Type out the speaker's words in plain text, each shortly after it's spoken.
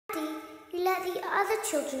You let the other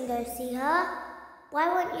children go see her. Why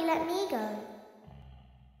won't you let me go?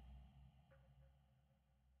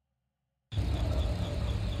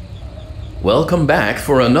 Welcome back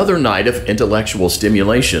for another night of intellectual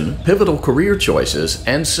stimulation, pivotal career choices,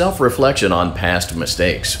 and self-reflection on past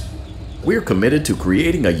mistakes. We're committed to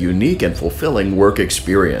creating a unique and fulfilling work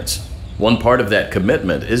experience. One part of that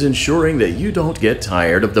commitment is ensuring that you don't get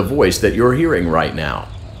tired of the voice that you're hearing right now.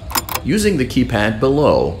 Using the keypad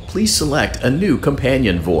below, please select a new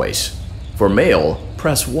companion voice. For male,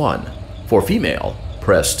 press 1. For female,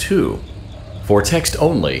 press 2. For text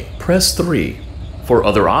only, press 3. For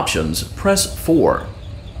other options, press 4.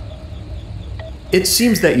 It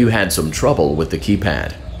seems that you had some trouble with the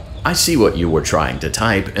keypad. I see what you were trying to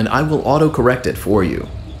type and I will autocorrect it for you.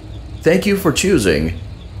 Thank you for choosing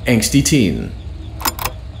Angsty Teen.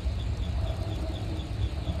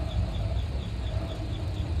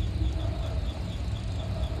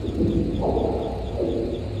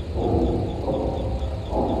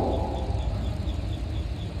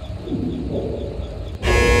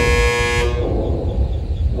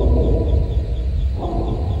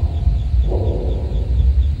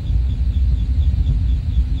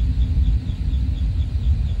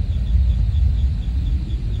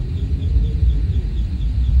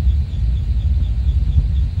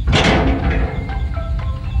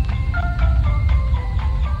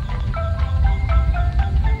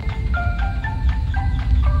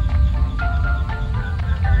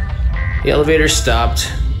 The elevator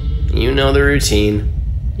stopped. You know the routine.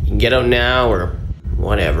 You can get out now or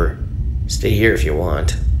whatever. Stay here if you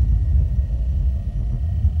want.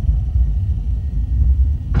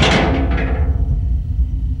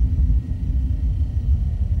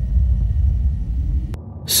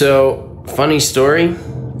 So, funny story.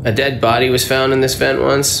 A dead body was found in this vent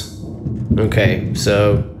once. Okay,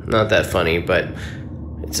 so not that funny, but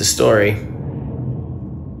it's a story.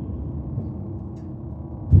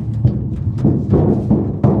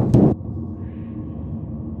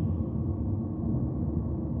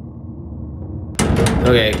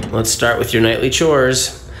 Okay, let's start with your nightly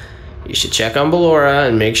chores. You should check on Ballora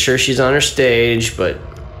and make sure she's on her stage, but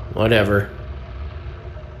whatever.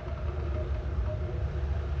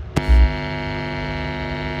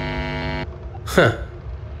 Huh.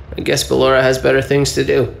 I guess Ballora has better things to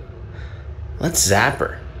do. Let's zap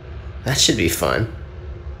her. That should be fun.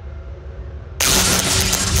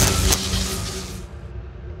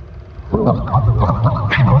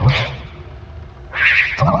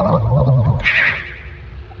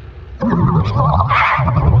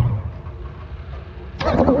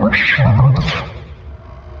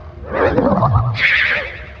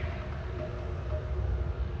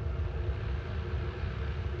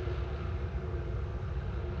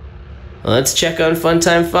 Let's check on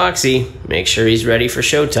Funtime Foxy. Make sure he's ready for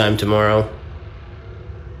showtime tomorrow.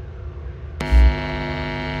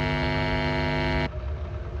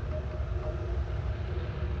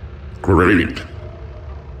 Great.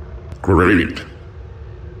 Great.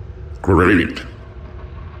 Great.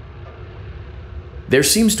 There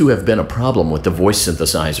seems to have been a problem with the voice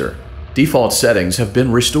synthesizer. Default settings have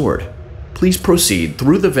been restored. Please proceed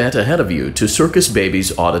through the vent ahead of you to Circus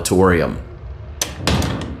Baby's auditorium.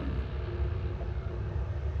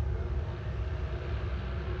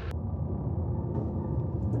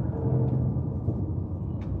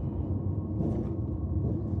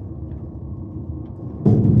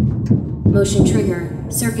 Motion trigger,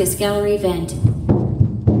 Circus Gallery vent.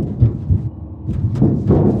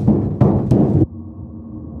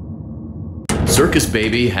 Circus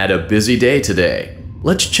Baby had a busy day today.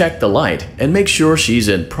 Let's check the light and make sure she's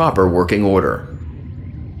in proper working order.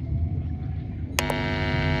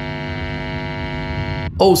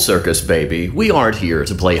 Oh, Circus Baby, we aren't here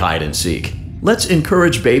to play hide and seek. Let's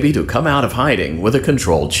encourage Baby to come out of hiding with a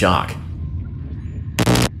controlled shock.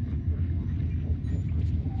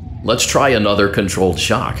 Let's try another controlled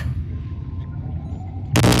shock.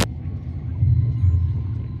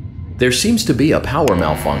 There seems to be a power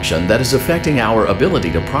malfunction that is affecting our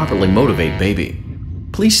ability to properly motivate Baby.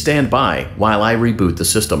 Please stand by while I reboot the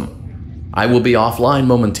system. I will be offline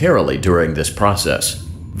momentarily during this process.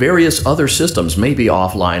 Various other systems may be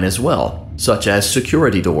offline as well, such as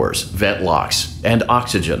security doors, vent locks, and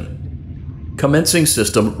oxygen. Commencing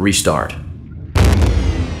system restart.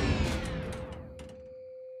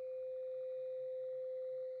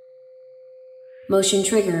 Motion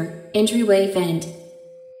trigger, entryway vent.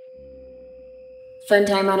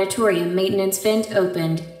 Funtime Auditorium maintenance vent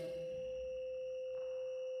opened.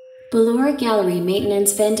 Ballora Gallery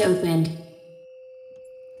maintenance vent opened.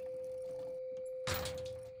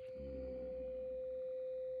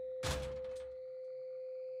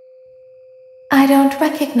 I don't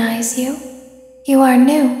recognize you. You are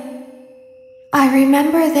new. I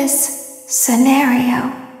remember this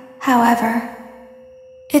scenario, however.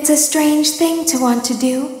 It's a strange thing to want to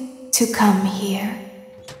do, to come here.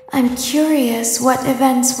 I'm curious what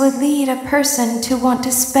events would lead a person to want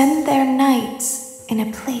to spend their nights in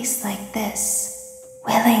a place like this,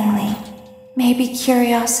 willingly. Maybe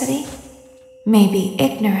curiosity, maybe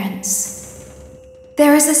ignorance.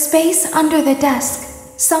 There is a space under the desk.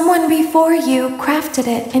 Someone before you crafted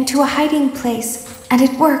it into a hiding place, and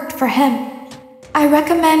it worked for him. I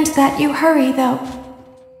recommend that you hurry, though.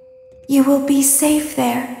 You will be safe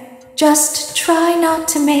there. Just try not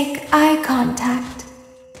to make eye contact.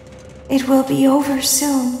 It will be over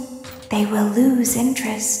soon. They will lose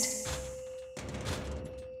interest.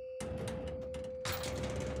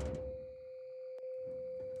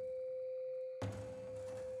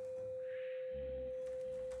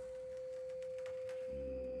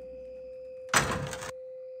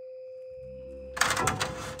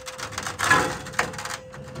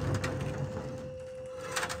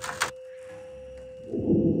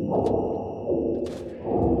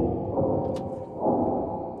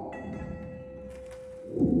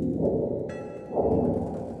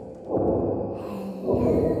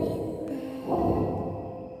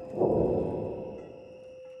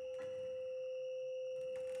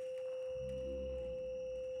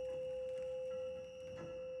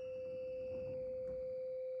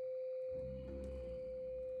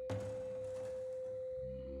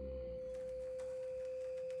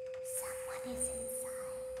 Someone is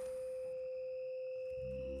inside.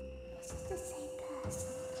 Is it the same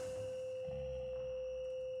person?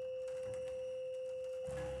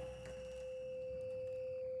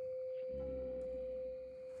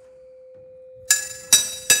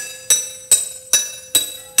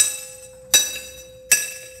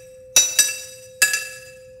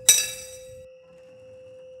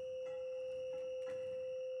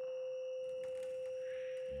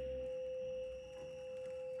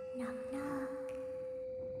 Knock, knock.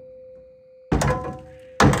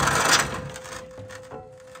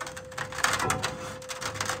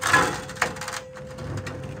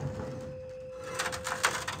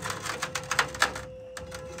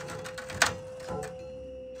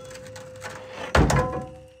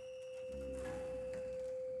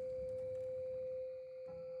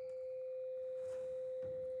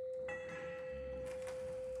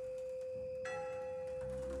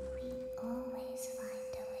 We always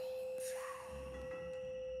find a way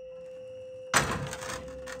inside.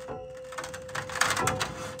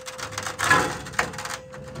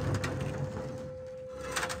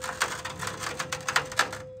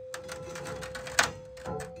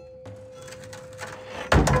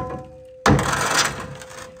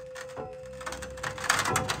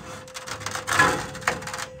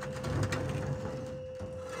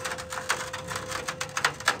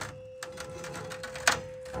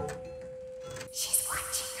 She's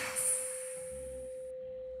watching us.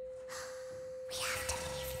 We have to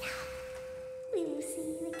leave now. We will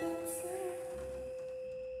see you again soon.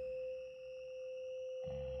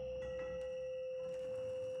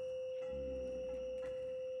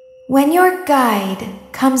 When your guide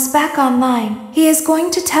comes back online, he is going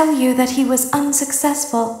to tell you that he was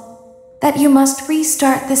unsuccessful, that you must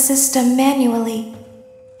restart the system manually.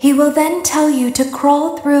 He will then tell you to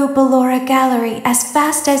crawl through Ballora Gallery as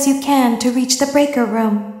fast as you can to reach the breaker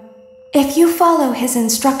room. If you follow his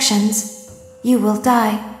instructions, you will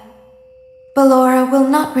die. Ballora will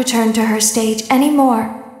not return to her stage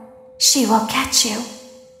anymore. She will catch you.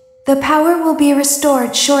 The power will be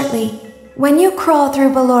restored shortly. When you crawl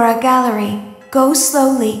through Ballora Gallery, go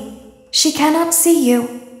slowly. She cannot see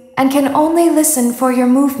you and can only listen for your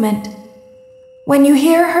movement. When you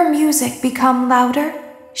hear her music become louder,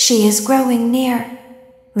 she is growing near,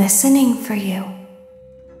 listening for you.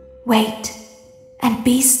 Wait and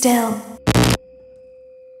be still.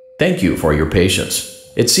 Thank you for your patience.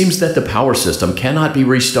 It seems that the power system cannot be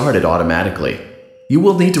restarted automatically. You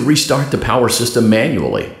will need to restart the power system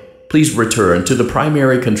manually. Please return to the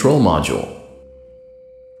primary control module.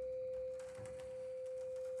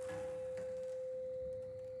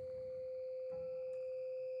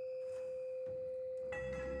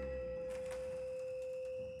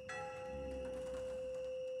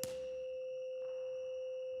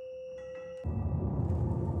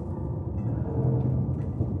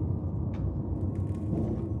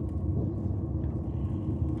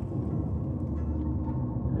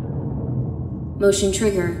 Motion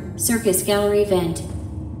trigger, circus gallery vent.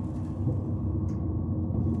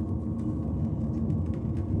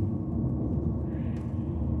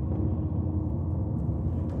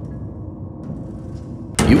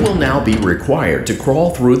 You will now be required to crawl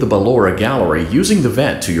through the Ballora gallery using the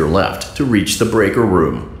vent to your left to reach the breaker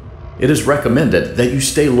room. It is recommended that you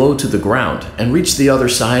stay low to the ground and reach the other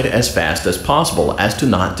side as fast as possible as to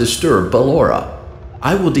not disturb Ballora.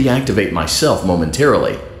 I will deactivate myself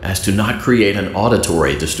momentarily as to not create an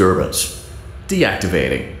auditory disturbance.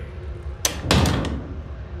 Deactivating.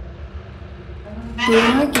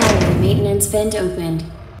 Ballora gallery maintenance vent opened.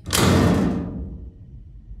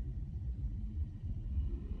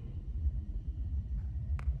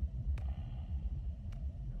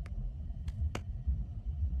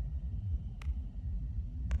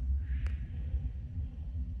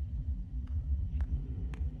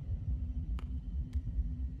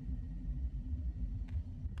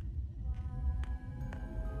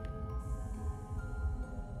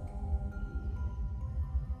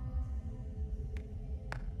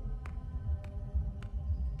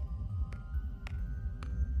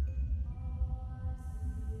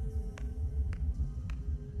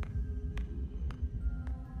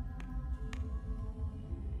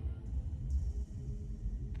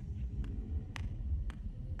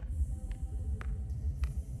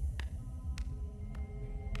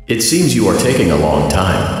 It seems you are taking a long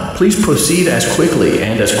time. Please proceed as quickly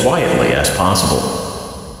and as quietly as possible.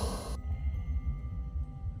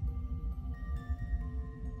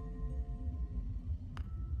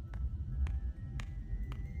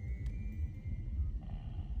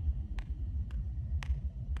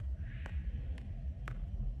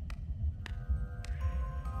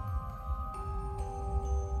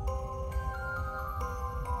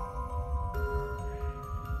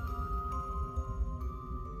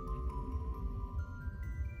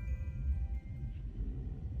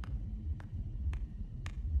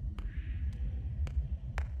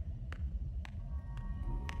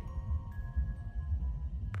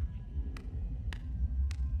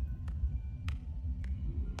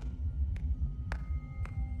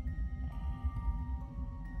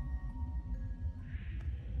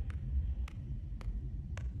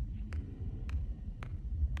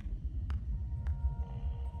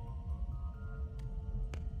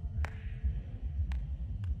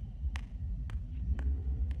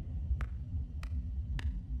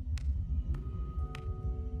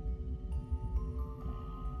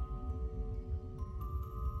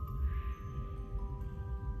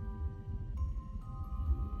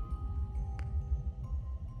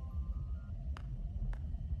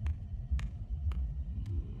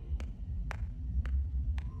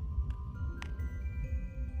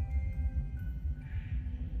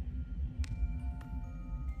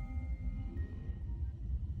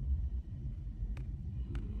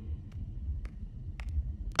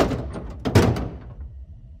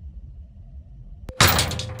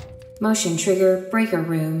 Motion trigger breaker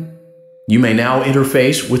room. You may now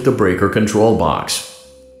interface with the breaker control box.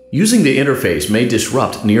 Using the interface may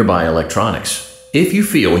disrupt nearby electronics. If you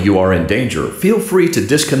feel you are in danger, feel free to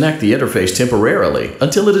disconnect the interface temporarily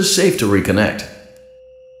until it is safe to reconnect.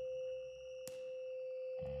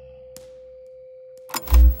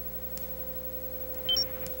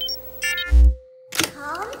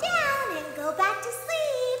 Calm down and go back to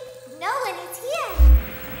sleep. No one is here.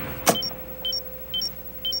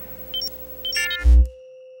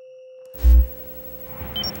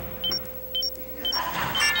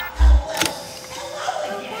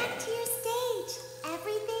 Go back to your stage.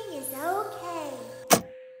 Everything is okay.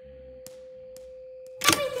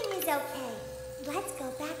 Everything is okay. Let's go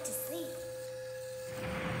back to sleep.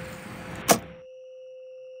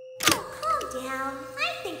 Oh, calm down.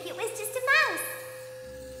 I think it was just a mouse.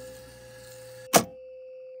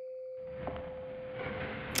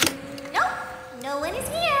 Nope, no one is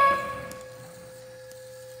here.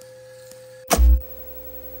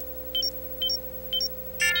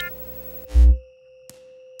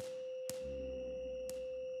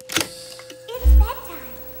 It's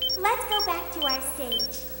bedtime. Let's go back to our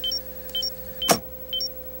stage.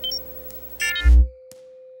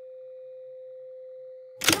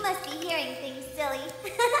 You must be hearing things, silly.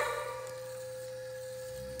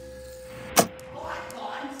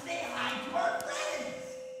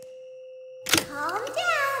 Calm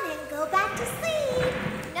down and go back to sleep.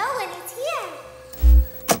 No one is here.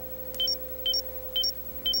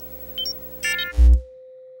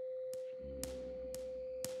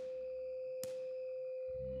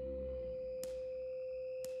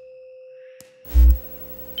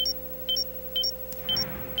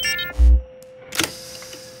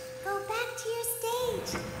 Go back to your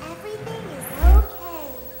stage. Everything is okay.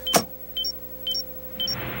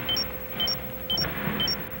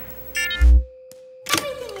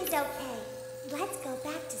 Everything is okay. Let's go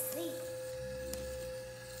back to sleep.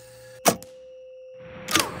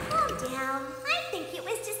 Oh, down. I think it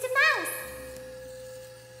was just a mouse.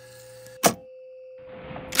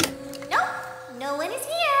 Nope, no one is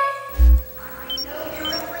here. I know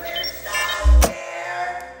you're over there somewhere.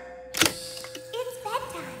 It's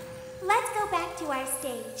bedtime. Let's go back to our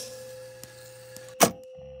stage.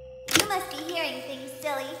 You must be hearing things,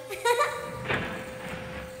 silly.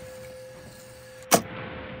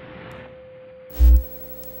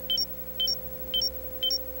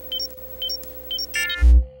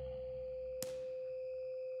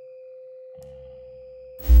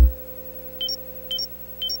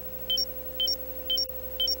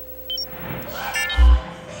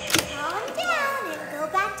 Calm down and go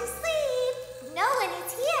back to sleep. No one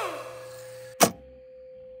is here.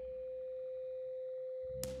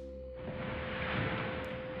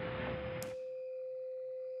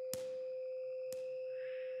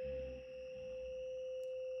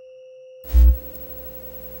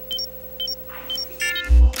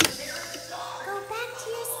 Go back to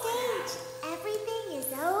your stage. Everything is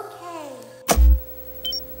okay.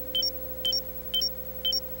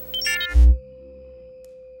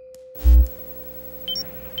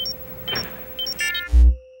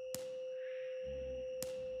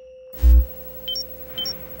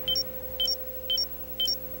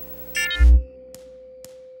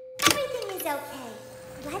 Everything is okay.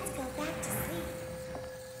 Let's go back to sleep.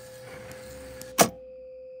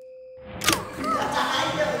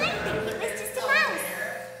 I think it was just a mouse.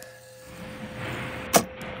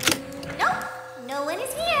 Nope, no one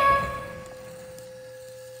is here.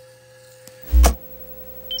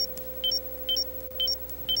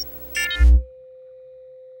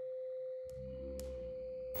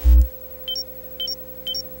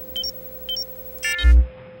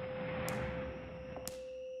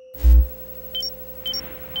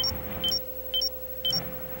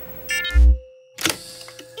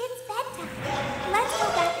 It's bedtime. Let's go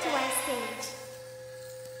back to our stage.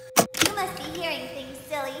 You must be hearing things,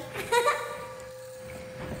 silly.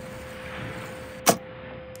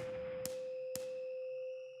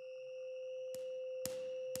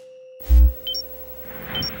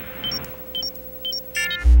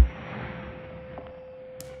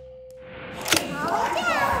 Calm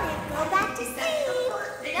down and go back to sleep.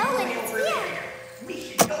 No one is here. We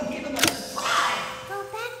should go give him a surprise. Go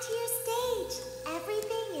back to your stage.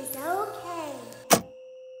 Everything is okay.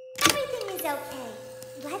 Everything is okay.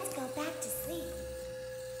 Let's go back to sleep.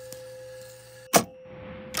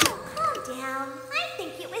 Oh, calm down. I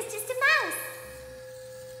think it was just a mouse.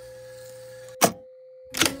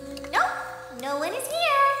 Nope, no one is here.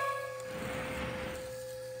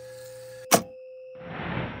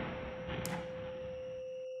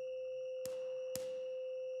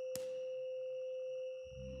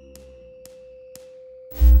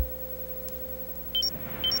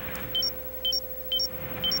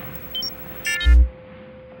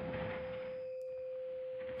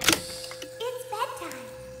 It's bedtime.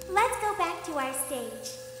 Let's go back to our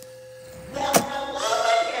stage. Well, hello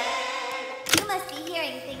again. You must be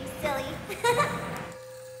hearing things, silly.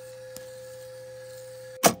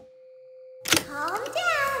 Calm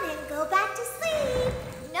down and go back to sleep.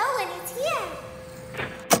 No one is here.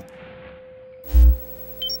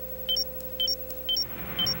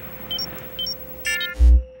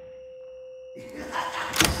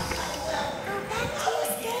 Go back to your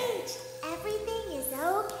stage. Everything is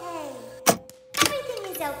okay. Everything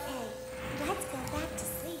is okay. Let's go back to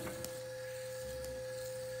sleep.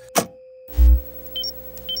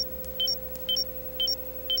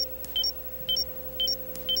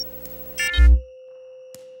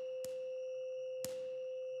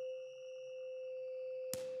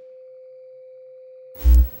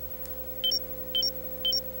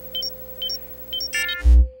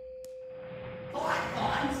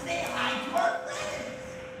 Bonbon, say hi to our friends.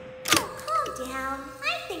 Oh, calm down. I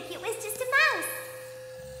think it was just a mouse.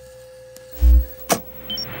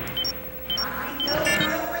 I know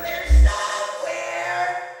you're over there somewhere.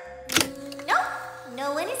 Nope, no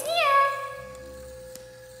one is here.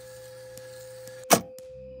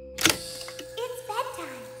 It's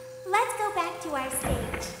bedtime. Let's go back to our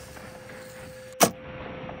stage.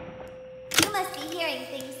 You must be hearing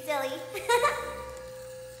things, silly.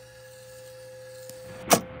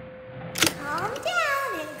 Calm down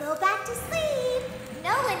and go back to sleep.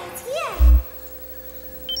 No one is here.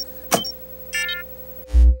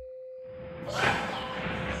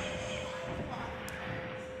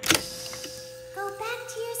 Go back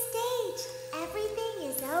to your stage. Everything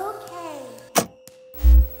is okay.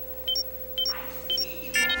 I see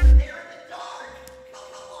you over there in the dark.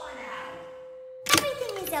 Come on out.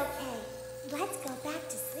 Everything is okay. Let's go back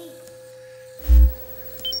to sleep.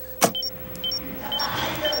 I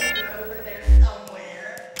know you're over there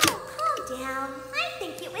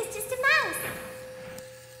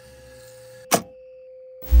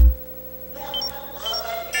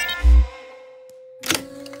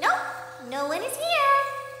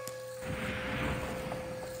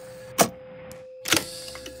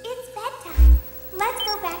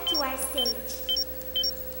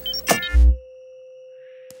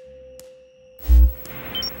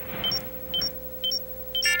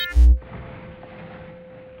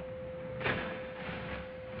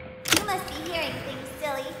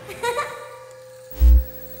silly.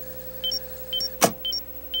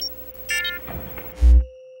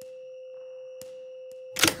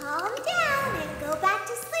 Calm down and go back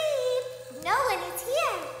to sleep. Nolan is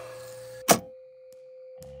here.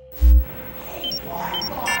 Hey,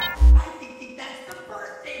 I think that's the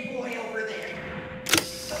birthday boy over there.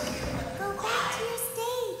 Go back to your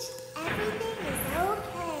stage. Everything is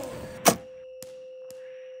okay.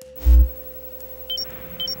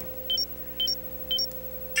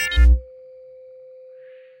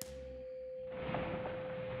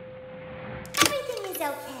 Everything is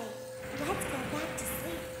okay. Let's go back to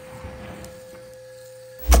sleep.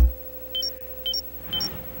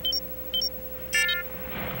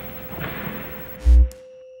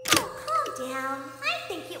 Oh, calm down. I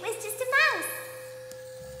think it was just a mouse.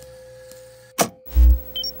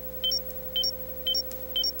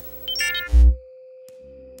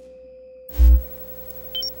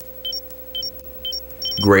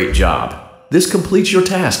 Great job. This completes your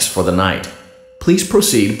tasks for the night. Please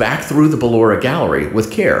proceed back through the Ballora Gallery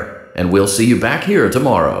with care, and we'll see you back here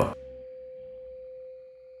tomorrow.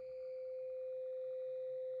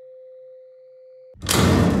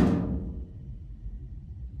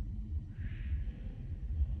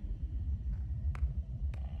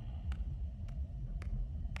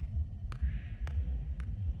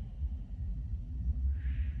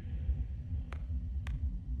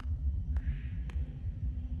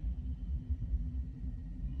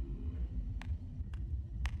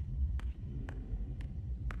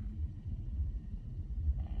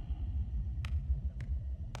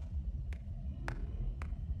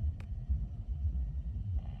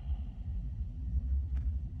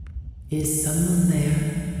 Is someone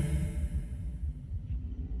there?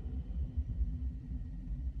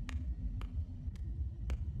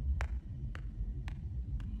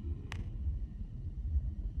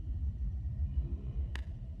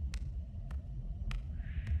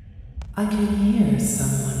 I can hear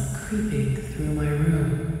someone creeping through my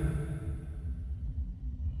room.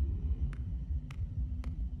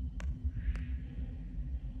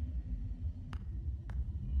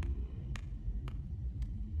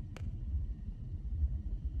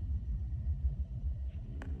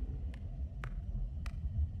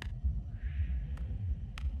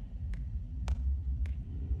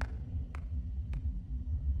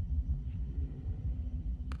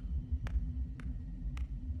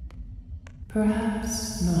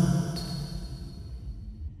 Perhaps not.